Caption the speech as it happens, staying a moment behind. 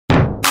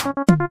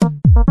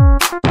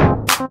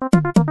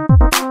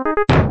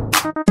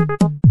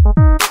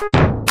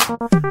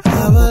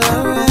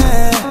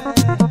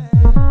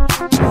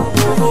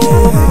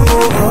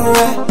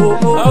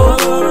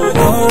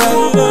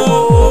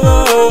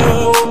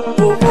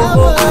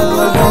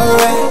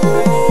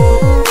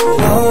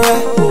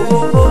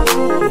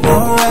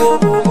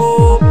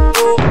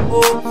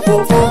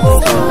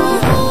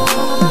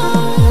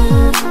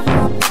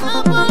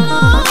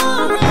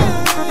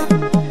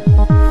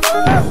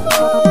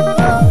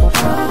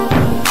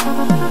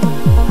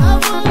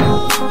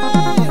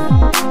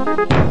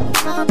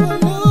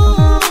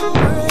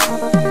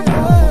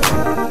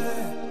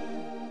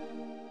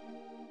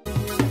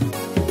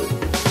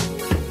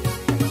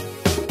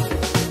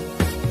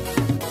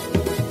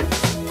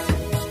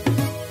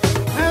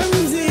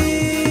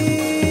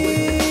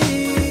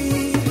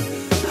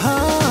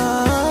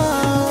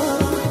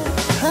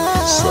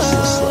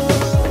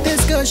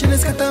She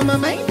just cut on my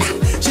mind.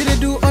 She did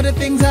do all the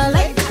things I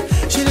like.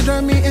 She did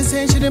drive me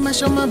insane. She did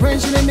mash up my brain.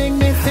 She did make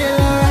me feel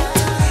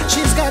alright.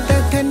 She's got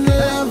that kind of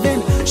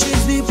loving.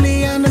 She's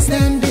deeply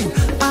understanding.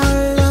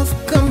 Our love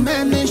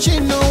commanding. She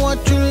know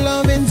what true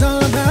loving's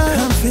all about.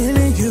 I'm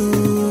feeling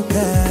you,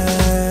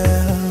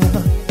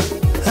 girl.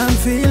 I'm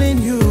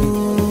feeling you.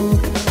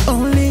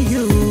 Only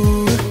you.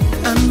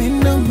 I'm in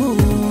the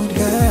mood,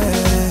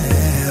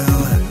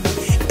 girl.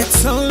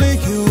 It's only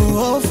you,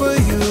 all for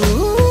you.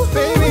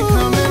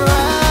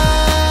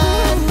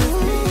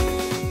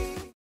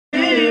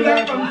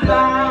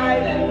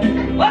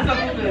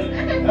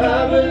 I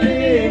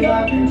believe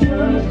I can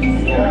trust the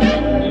sky.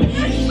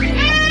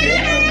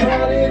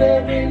 Call it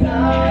every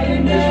night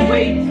and just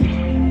wait.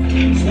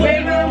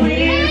 Wait my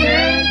wings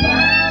and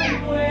fly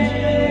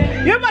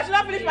away. You must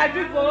not finish my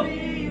drink, bro. Just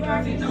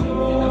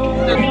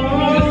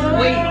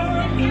wait.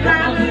 I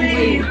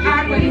believe I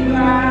can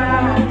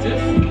fly.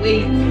 Just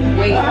wait.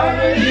 Wait.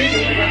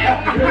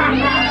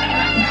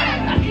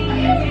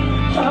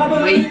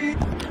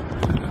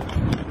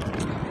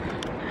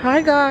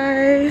 Hi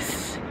guys.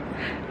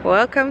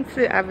 Welcome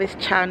to Abby's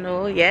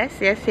channel. Yes,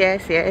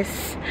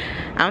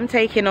 I'm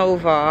taking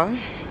over.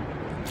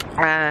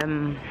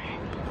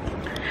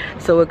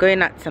 So we're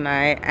going out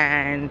tonight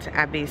and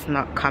Abby's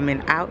not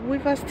coming out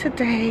with us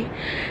today,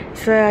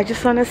 so I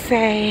just want to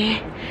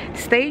say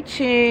stay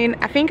tuned.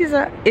 I think it's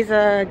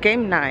a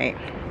game night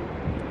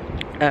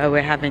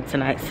we're having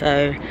tonight,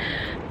 so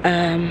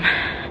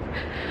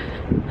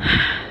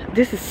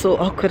this is so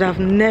awkward. I've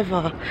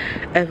never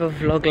ever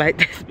vlogged like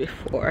this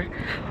before,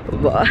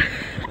 but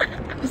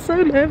I'm so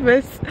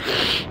nervous.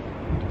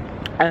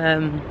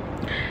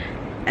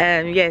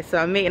 Yeah, so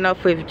I'm meeting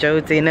up with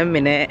Jodie in a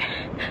minute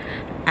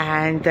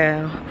and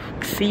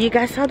see you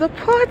guys at the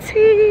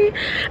party.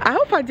 I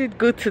hope I did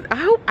good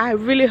I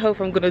really hope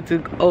I'm gonna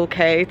do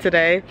okay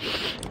today.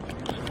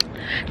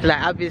 Like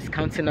Abby's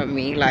counting on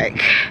me,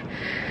 like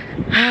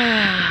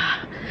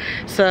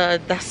so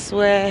that's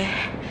where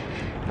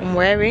I'm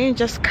wearing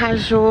just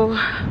casual,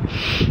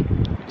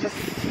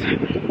 just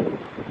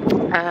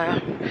I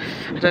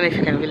don't know if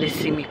you can really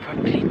see me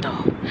properly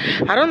though.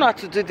 I don't know how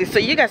to do this, so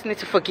you guys need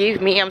to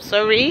forgive me. I'm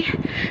sorry.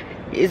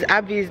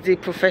 Abby is the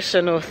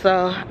professional,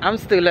 so I'm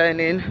still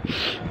learning.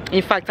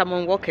 In fact, I'm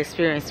on work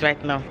experience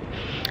right now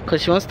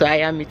because she wants to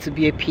hire me to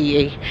be a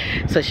PA.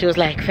 So she was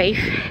like, Faith,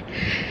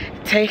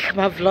 take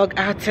my vlog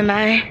out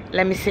tonight,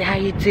 let me see how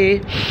you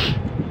do.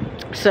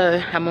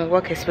 So I'm on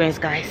work experience,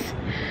 guys.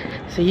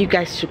 So you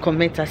guys should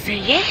comment and say,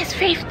 yes,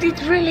 Faith did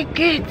really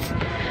good.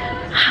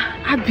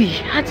 Abby,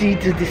 how do you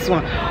do this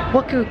one?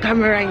 Walking with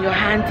camera in your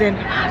hands and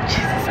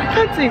Jesus, I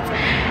can't do it.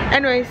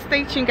 Anyway,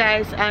 stay tuned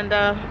guys, and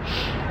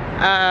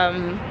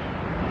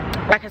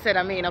like I said,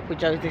 I'm meeting up with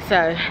Jodie,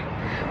 so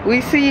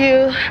we'll see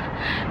you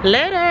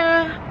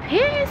later.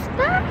 Peace,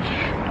 bye.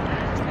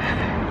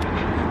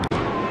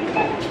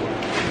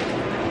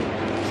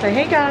 So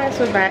hey guys,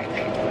 we're back,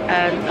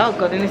 and oh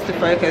god, it needs to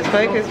focus.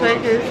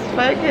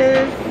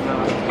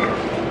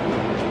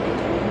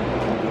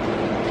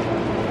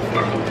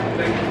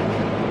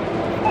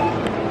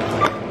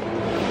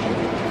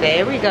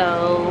 There we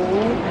go.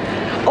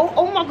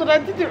 Oh my god, I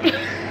did it.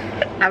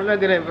 I'm not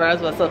gonna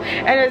embarrass myself.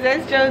 Anyways,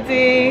 that's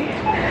Jodie.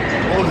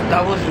 Oh,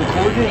 that was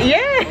recording?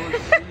 Yeah.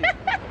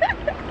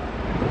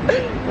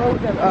 Oh,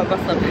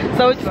 what's up?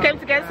 So we just came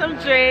to get some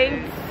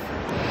drinks.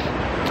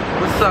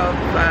 What's up,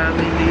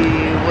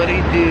 family? What do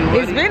you do?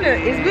 It's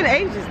been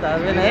ages though,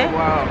 isn't it?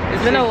 Wow.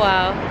 It's been a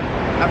while.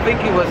 I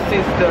think it was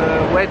since the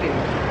wedding.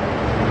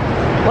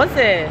 Was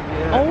it?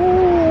 Yeah.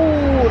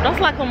 Oh, that's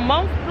like a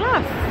month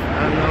plus.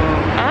 I know.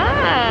 Ah.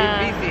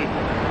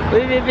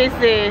 We've been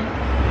busy.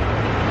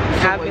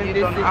 So I've been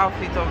busy.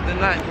 Outfit of the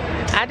night.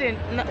 I didn't.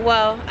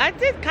 Well, I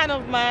did kind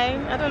of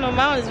mine. I don't know.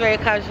 Mine was very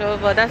casual,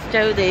 but that's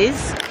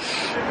Jodie's.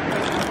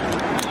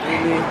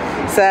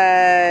 So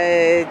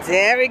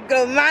there we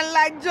go, man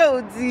like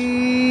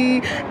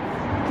Jodie.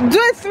 Do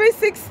it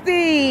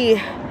 360.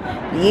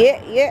 Yeah.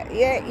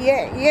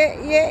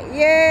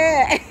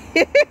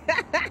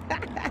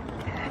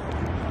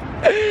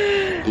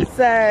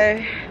 So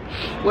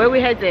where are we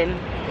heading?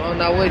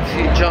 on our way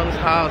to John's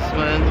house,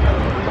 man.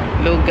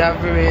 Little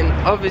gathering.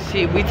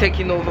 Obviously, we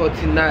taking over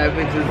tonight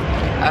because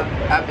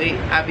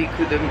Abby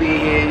couldn't be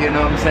here. You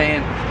know what I'm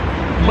saying?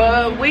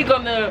 But we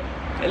gonna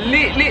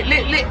lit.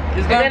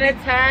 It's gonna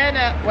turn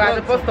up. Well,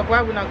 the bus stop.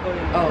 Why we're not going?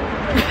 Oh.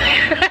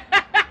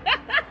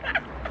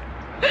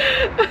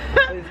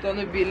 It's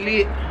gonna be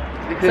lit.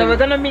 So we're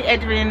gonna meet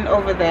Edwin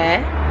over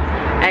there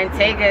and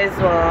Tega as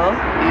well.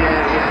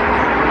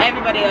 Yeah.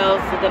 Everybody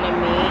else is gonna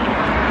meet.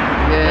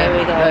 Yeah. There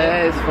we go.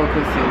 Yeah, it's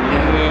focusing.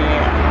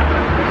 Yeah.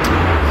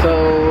 So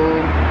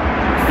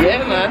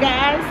yeah, man. See you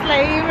guys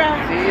later.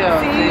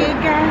 See you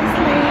guys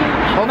later.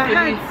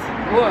 Hopefully,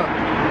 what?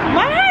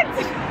 My hat.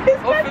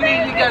 Hopefully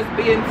you guys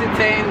be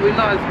entertained. We're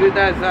not as good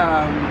as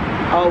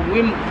oh, we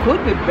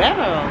could be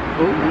better.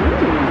 Ooh.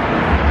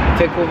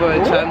 Take over a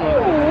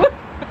channel.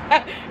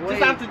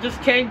 Just have to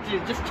change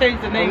it. Just change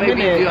the name. Or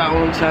maybe do our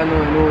own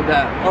channel and all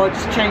that. Or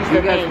just change the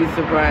name. You guys be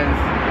surprised.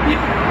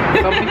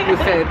 Some people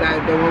say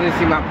that they want to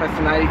see my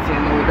personality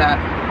and all that.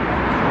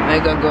 I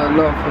got a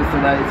lot of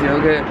personality,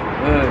 okay?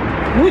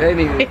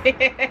 Anyway.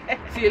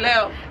 See you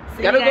later.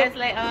 See you guys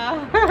later.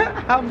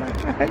 Oh my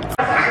God.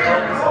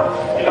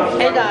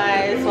 Hey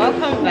guys,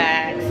 welcome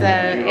back. So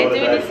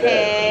Edwin is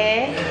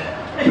here.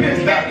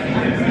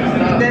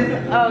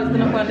 Oh, it's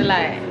gonna put on the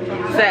light.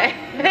 So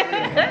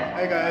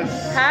Hi guys.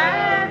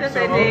 Hi, that's So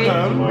Eddie.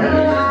 welcome to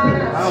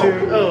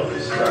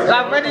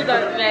I've already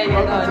done today.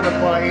 welcome to the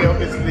party.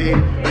 Obviously, you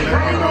know,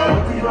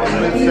 as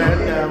been said,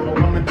 we're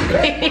coming to the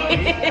party.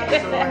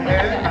 So we're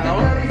here now.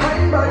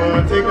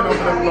 We're taking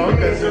over the vlog,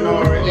 as you know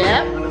already.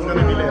 Yep. And it's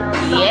gonna be lit.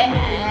 Yeah.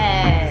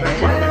 It's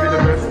actually gonna be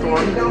the best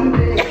one.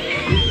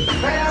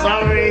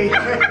 Sorry.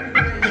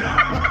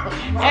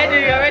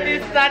 Eddie, you already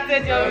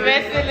started your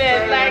messing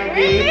it. Like,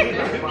 really?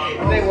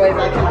 Say, what is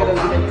actually going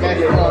to be the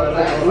best one?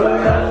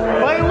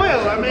 Well, it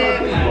will. I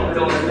mean,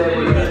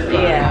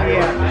 Yeah.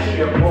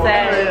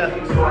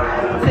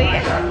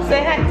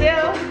 Say hi,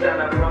 Jill.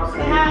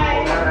 Say hi.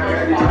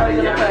 Oh,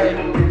 you're gonna play.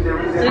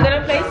 So we're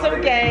gonna play some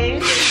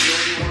games.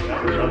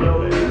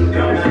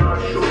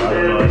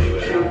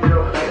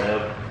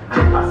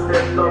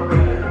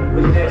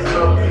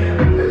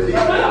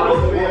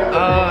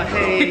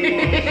 Hey.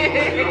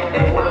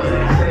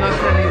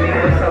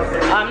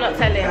 I'm not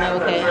telling her,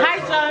 okay. Hi,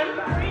 John.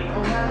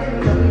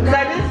 So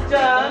this is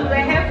John.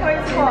 We're here for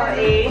his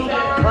party.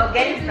 Well,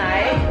 games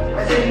night.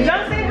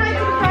 John, say hi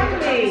to the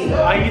family.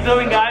 How you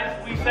doing, guys?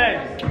 We said.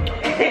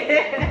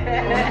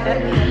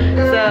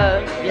 So,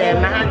 yeah,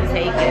 my hand is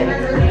aching.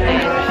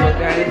 So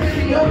guys,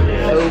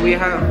 so we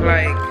have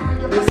like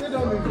they say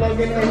don't be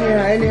vlogging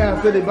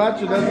anyhow, so the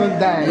battery doesn't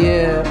die.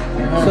 yeah.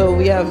 So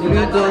we have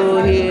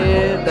Ludo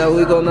here that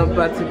we're gonna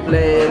party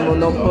play,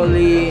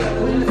 Monopoly.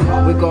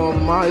 We got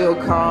Mario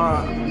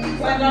Kart.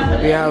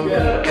 We have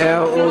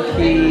LOK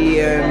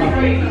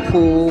and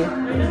pool.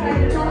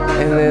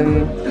 And then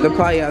the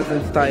party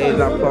hasn't started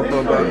that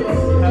proper, but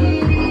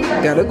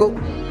gotta go.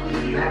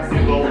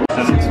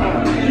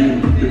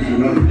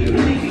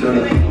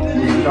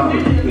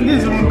 This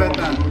is even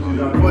better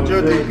for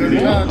Jody, because you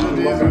know how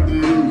Jody is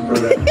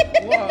with the...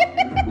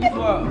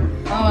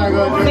 Oh my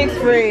God, Jody. 6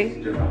 free.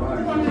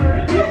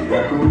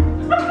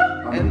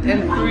 And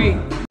 3.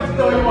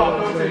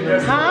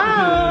 Hi.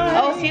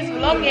 Oh, she's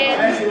vlogging.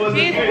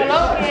 She's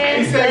vlogging.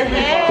 Say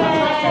hi.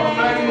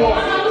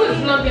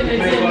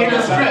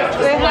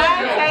 Say hi,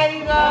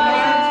 Tiger.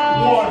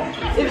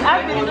 It's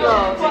Abby's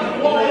vlog.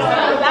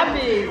 It's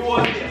Abby's.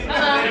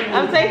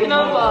 I'm taking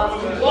over.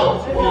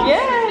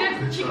 Yeah.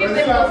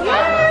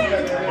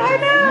 I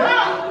know.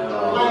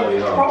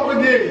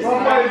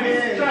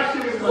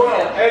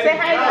 Say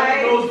hi,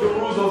 guys. knows the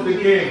rules of the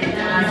game.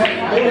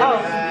 Oh,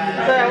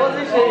 sorry, I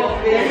wasn't sure your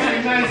face.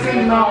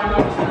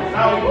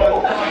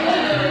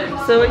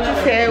 So we're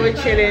just here, we're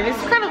chilling.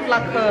 It's kind of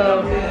like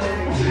a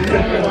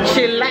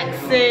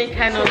chillaxing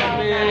kind of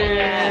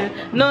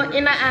no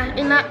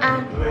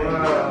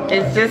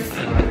it's just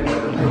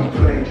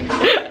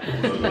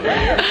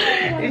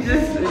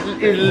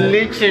it's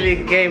literally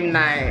game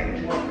night.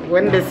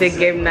 When they say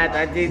game night,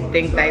 I didn't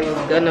think that it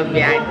was gonna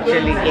be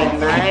actually game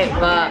night,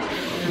 but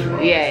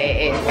yeah,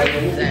 it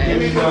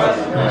is.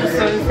 Just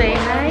want to say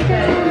hi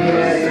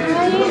guys.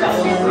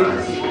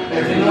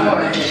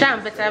 Sham,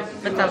 better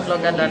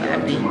vlogger than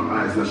Abby.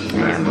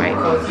 Yeah, right.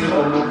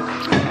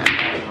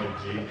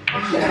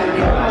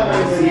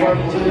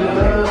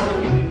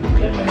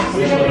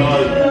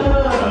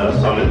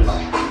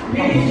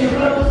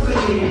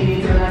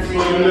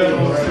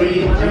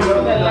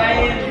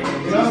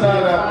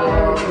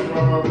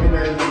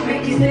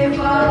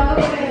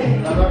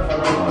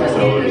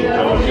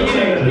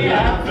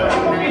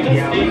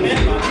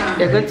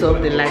 They're going to off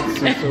the lights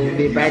soon, so we'll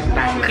be right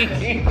back.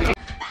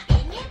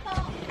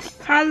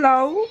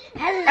 Hello.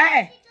 Hello.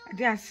 Hey, I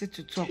didn't sit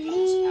to talk.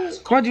 Please.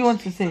 What do you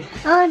want to say?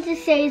 I want to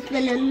say it's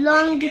been a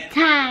long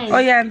time. Oh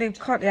yeah, and they've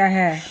cut their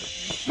hair.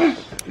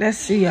 Let's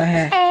see your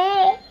hair.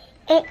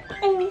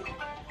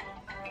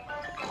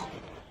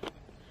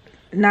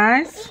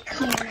 Nice.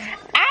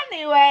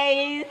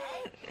 Anyways,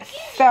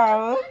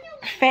 so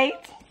Fate,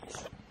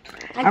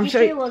 I'm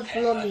sure it was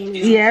vlogging.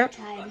 Yeah.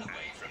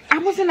 I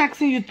wasn't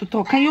asking you to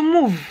talk. Can you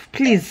move,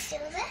 please?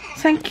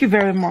 Thank you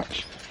very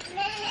much.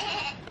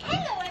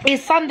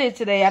 It's Sunday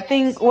today. I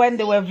think when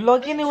they were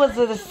vlogging, it was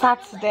a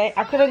Saturday.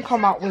 I couldn't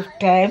come out with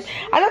them.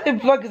 I know the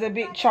vlog is a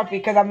bit choppy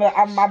because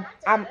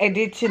I'm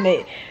editing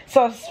it.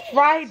 So it's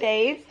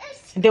Friday.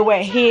 They were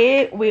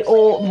here. We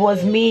all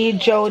was me,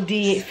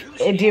 Jody,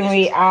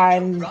 Ediri,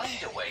 and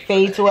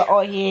Faith. We were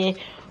all here.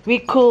 We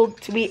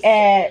cooked. We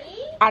ate.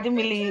 I didn't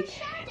really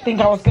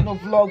think I was gonna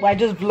vlog, but I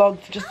just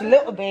vlogged just a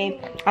little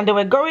bit. And they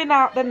were going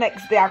out the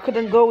next day. I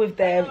couldn't go with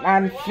them,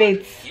 and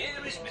Faith,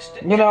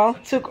 you know,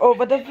 took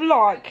over the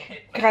vlog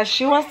because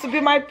she wants to be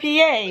my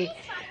PA.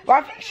 Well,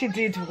 I think she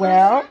did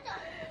well,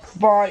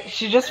 but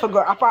she just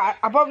forgot.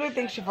 I probably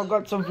think she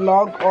forgot to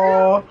vlog,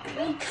 or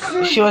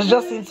she was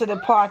just into the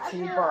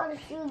party. But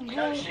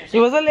it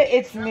was only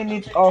 8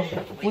 minutes of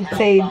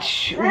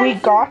footage we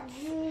got,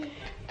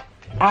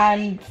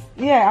 and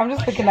yeah, I'm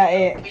just looking at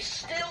it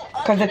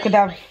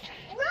because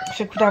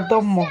she could have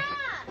done more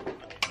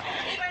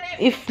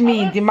if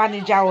me, the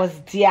manager, was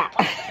there.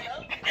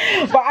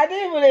 But I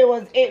didn't know it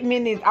was 8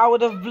 minutes. I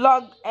would have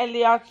vlogged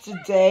earlier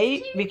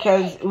today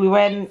because we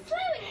went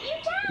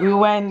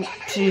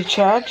to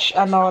church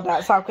and all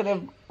that, so I could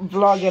have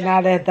vlogged and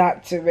added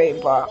that to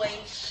it, but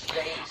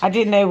I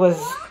didn't know it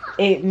was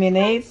 8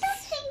 minutes.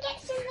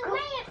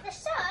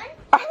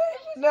 I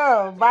don't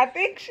know, but I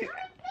think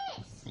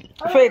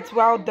Faith,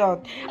 well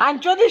done.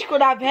 And Jody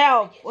could have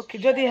helped. Okay,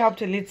 Jody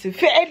helped a little.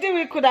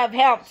 Ediri could have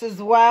helped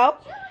as well,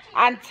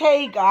 and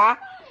Takeover.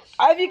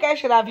 All of you guys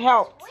should have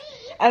helped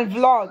and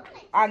vlog.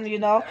 And you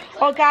know,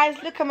 oh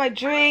guys, look at my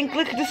drink.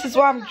 Look, this is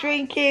what I'm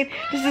drinking.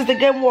 This is the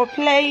game we're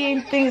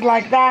playing. Things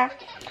like that.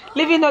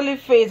 Leaving only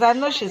Faith. I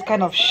know she's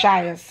kind of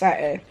shy or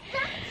something,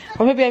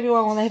 or maybe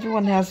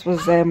everyone else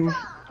was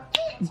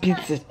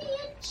busy.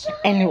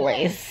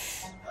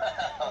 Anyways,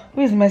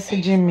 who is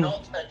messaging me?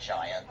 Not a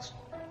giant.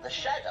 The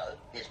shadow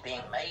is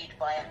being made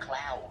by a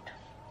cloud.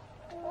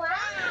 Wow.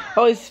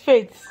 Oh, it's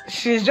Faith.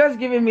 She's just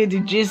giving me the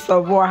gist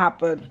of what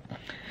happened.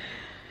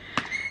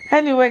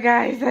 Anyway,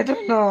 guys, I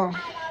don't know.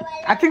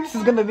 I think this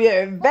is going to be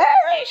a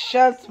very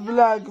short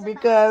vlog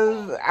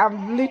because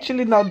I'm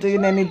literally not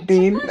doing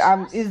anything.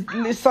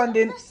 It's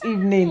Sunday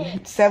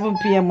evening, 7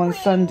 p.m. on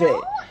Sunday.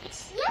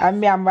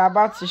 I'm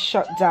about to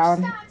shut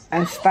down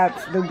and start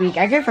the week.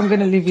 I guess I'm going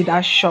to leave it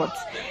that short.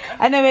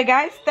 Anyway,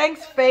 guys,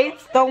 thanks,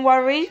 Faith. Don't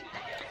worry.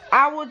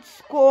 I would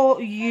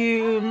score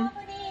you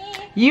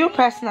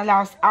personally,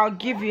 I'll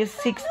give you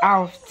 6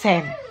 out of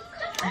 10.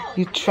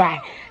 You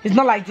try. It's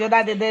not like the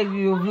other day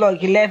you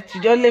vlog, you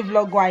only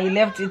vlog while you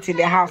left it in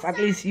the house. At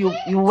least you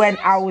went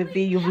out with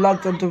it, you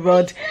vlogged on the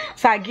road.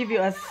 So I give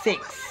you a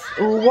 6.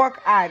 We'll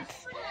work hard,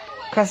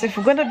 because if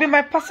you're gonna be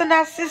my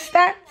personal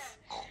assistant,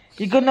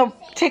 you're gonna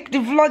take the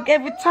vlog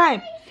every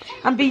time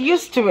and be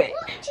used to it.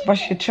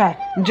 But you try.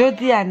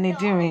 Jody and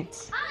Ediri,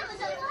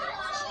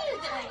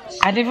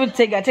 I didn't even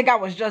take her.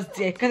 Takeover was just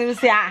there. Couldn't even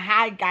say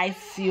hi guys,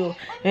 see you.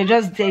 You're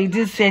just there. You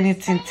didn't say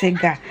anything,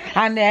 Takeover.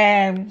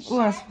 And who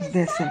else was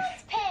there?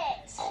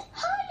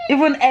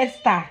 Even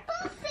Esther.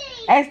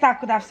 Esther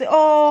could have said,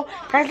 oh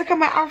guys, look at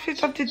my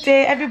outfit of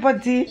today,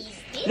 everybody.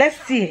 Let's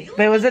see.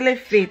 But it was only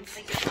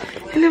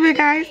Faith. Anyway,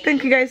 guys,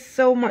 thank you guys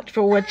so much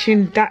for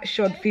watching that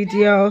short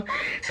video.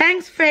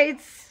 Thanks,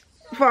 Faith,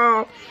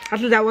 for at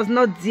least I was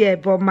not there,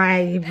 but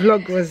my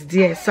vlog was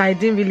there, so I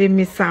didn't really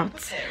miss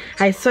out.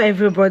 I saw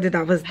everybody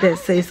that was there,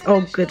 so it's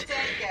all good.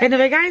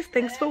 Anyway, guys,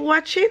 thanks for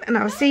watching, and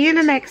I'll see you in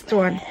the next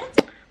one.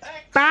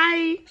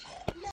 Bye.